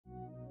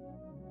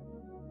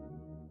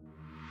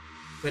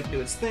Let it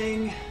do its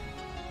thing.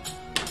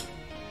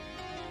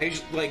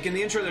 Like in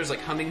the intro, there's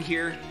like humming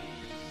here.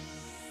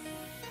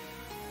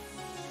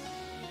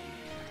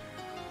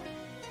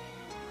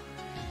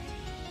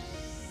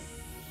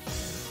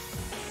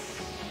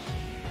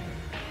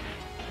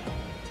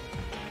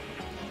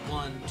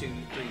 One, two,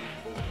 three,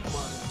 four.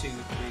 1, 2, 3,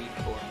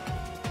 4.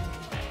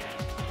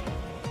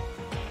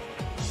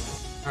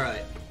 All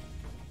right.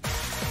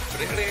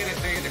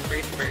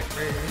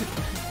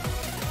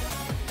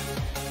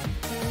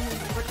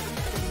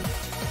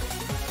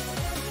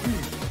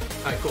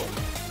 Alright, cool.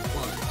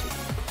 1,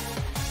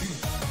 2.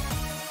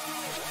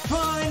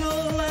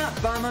 Final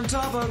lap, I'm on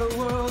top of the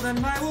world,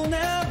 and I will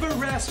never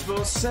rest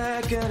for a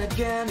second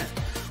again.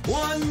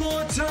 One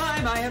more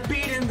time, I have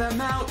beaten them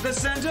out. The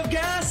scent of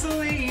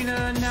gasoline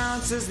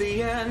announces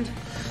the end.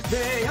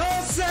 They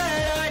all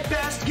said I'd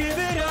best give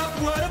it up.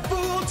 What a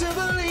fool to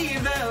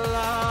believe their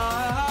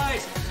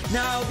lies.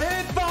 Now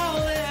they've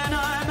fallen,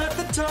 I'm at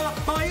the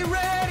top. Are you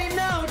ready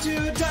now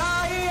to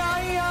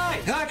die?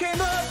 I came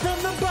up from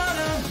the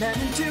bottom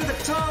and into the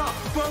top.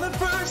 For the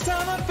first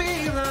time I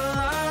feel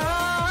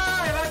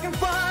alive. I can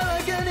fly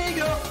like an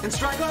eagle and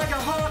strike like a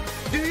hawk.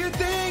 Do you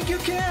think you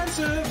can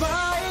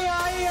survive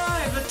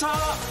the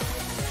top?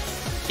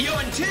 Yo,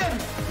 and Tim,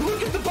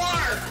 look at the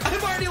bar.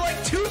 I'm already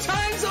like 2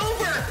 times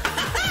over.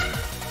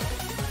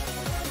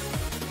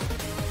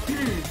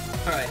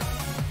 Alright.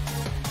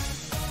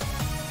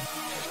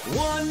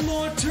 One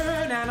more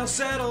turn and I'll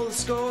settle the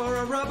score.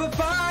 A rubber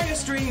fire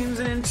streams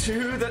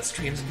into the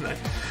streams of blood.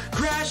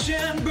 Crash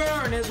and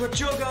burn is what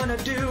you're gonna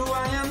do.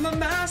 I am the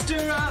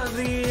master of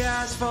the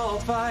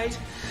asphalt fight.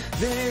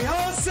 They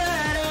all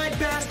said I'd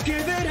best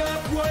give it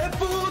up. What a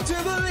fool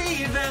to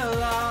believe their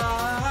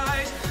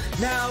lies.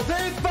 Now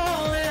they've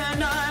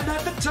fallen, I'm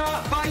at the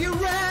top. Are you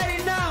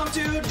ready now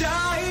to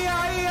die?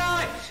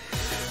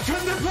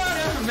 From the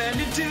bottom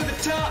and into the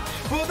top.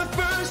 For the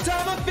first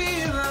time I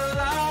feel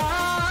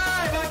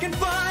alive. I can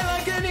fly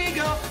like an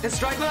eagle and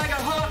strike like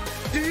a hawk.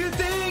 Do you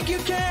think you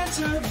can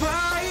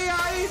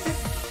survive?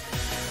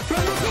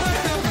 From the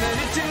bottom and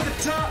into the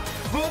top.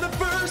 For the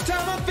first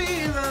time I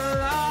feel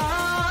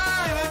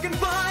alive. I can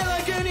fly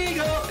like an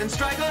eagle and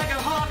strike like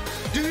a hawk.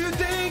 Do you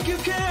think you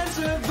can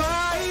survive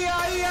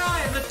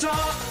the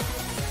top?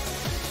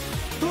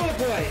 Oh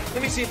boy,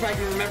 let me see if I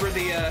can remember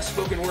the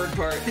spoken word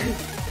part.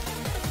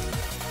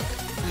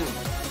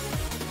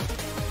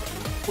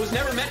 Was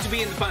never meant to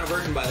be in the final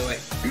version, by the way.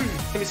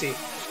 Let me see.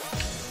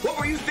 What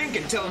were you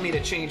thinking telling me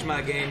to change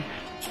my game?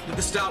 That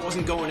the style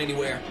wasn't going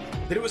anywhere.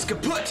 That it was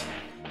kaput.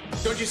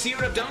 Don't you see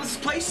what I've done with this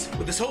place?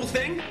 With this whole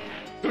thing?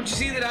 Don't you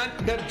see that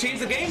I've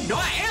changed the game? No,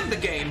 I am the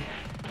game!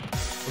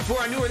 Before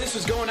I knew where this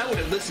was going, I would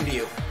have listened to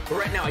you. But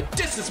right now, I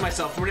distance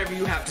myself from whatever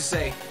you have to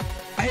say.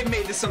 I have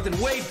made this something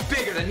way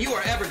bigger than you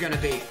are ever gonna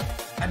be.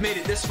 I've made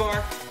it this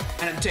far,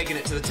 and I'm taking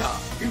it to the top.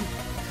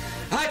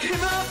 I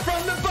came up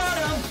from the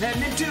bottom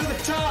and into the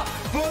top.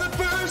 For the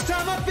first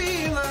time I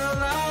feel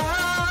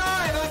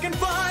alive. I can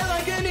fly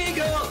like an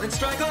eagle and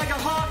strike like a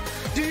hawk.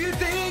 Do you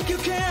think you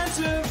can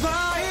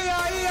survive?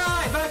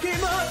 I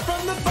came up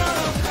from the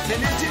bottom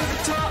and into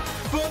the top.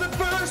 For the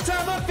first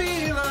time I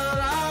feel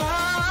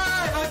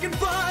alive. I can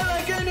fly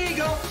like an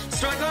eagle,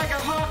 strike like a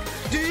hawk.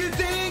 Do you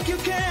think you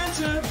can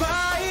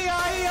survive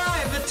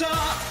the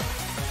top?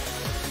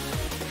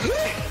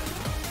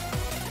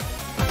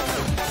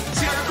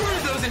 See, I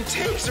recorded those in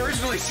takes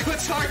originally, so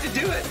it's hard to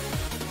do it.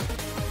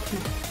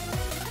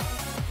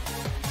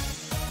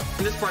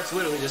 And this part's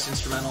literally just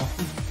instrumental.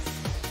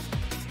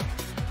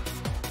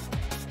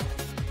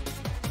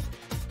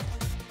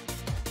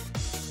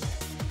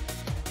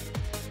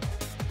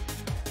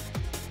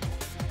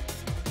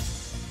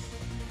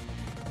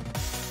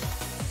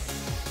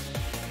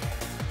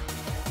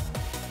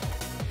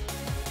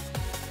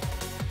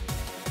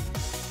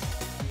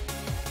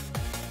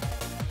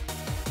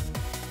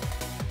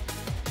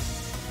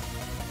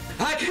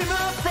 I came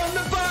up from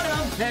the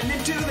bottom and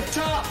into the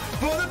top.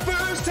 For the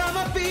first time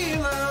I feel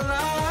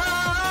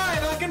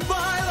alive. I can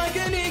fly like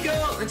an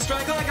eagle and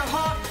strike like a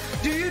hawk.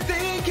 Do you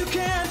think you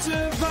can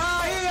survive?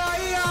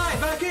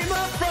 I came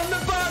up from the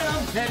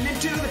bottom and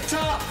into the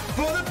top.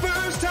 For the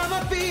first time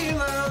I feel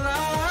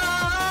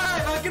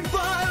alive. I can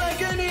fly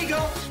like an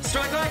eagle,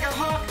 strike like a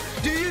hawk.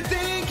 Do you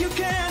think you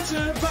can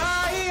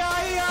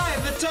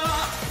survive the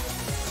top?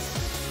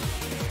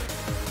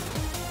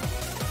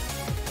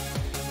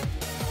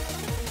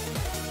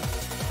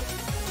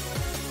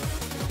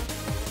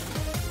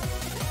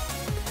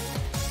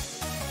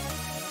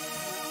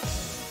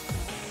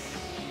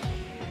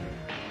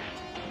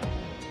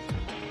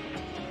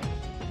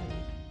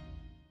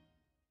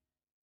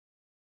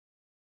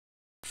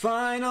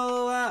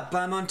 Final lap,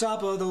 I'm on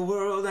top of the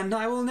world, and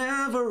I will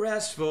never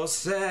rest for a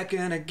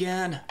second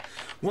again.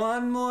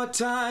 One more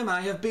time,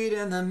 I have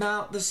beaten them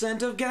out. The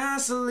scent of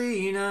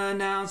gasoline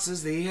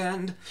announces the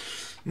end.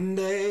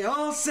 They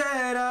all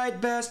said I'd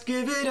best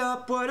give it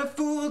up. What a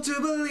fool to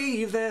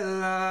believe their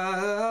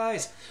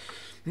lies.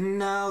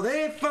 Now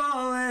they've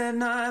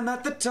fallen, I'm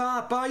at the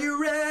top. Are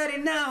you ready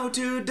now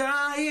to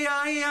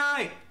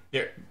die?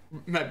 Here,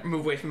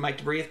 move away from the mic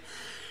to breathe.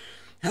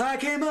 I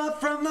came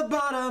up from the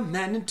bottom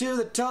and into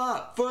the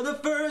top. For the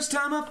first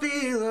time I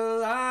feel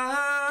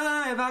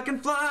alive. I can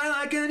fly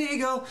like an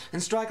eagle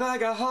and strike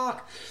like a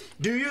hawk.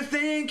 Do you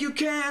think you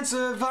can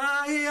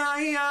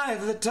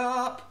survive the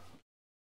top?